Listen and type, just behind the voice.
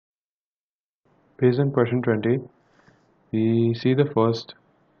Based on question 20, we see the first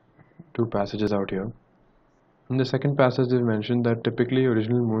two passages out here. In the second passage, they mentioned that typically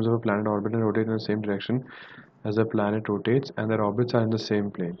original moons of a planet orbit and rotate in the same direction as the planet rotates, and their orbits are in the same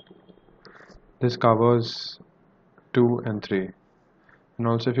plane. This covers 2 and 3. And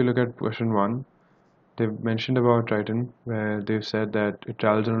also, if you look at question 1, they've mentioned about Triton, where they've said that it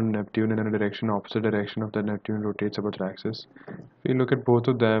travels around Neptune in a direction opposite direction of the Neptune rotates about their axis. If you look at both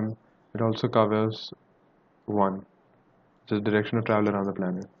of them, it also covers 1, which is the direction of travel around the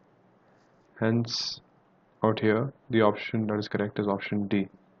planet. Hence, out here, the option that is correct is option D.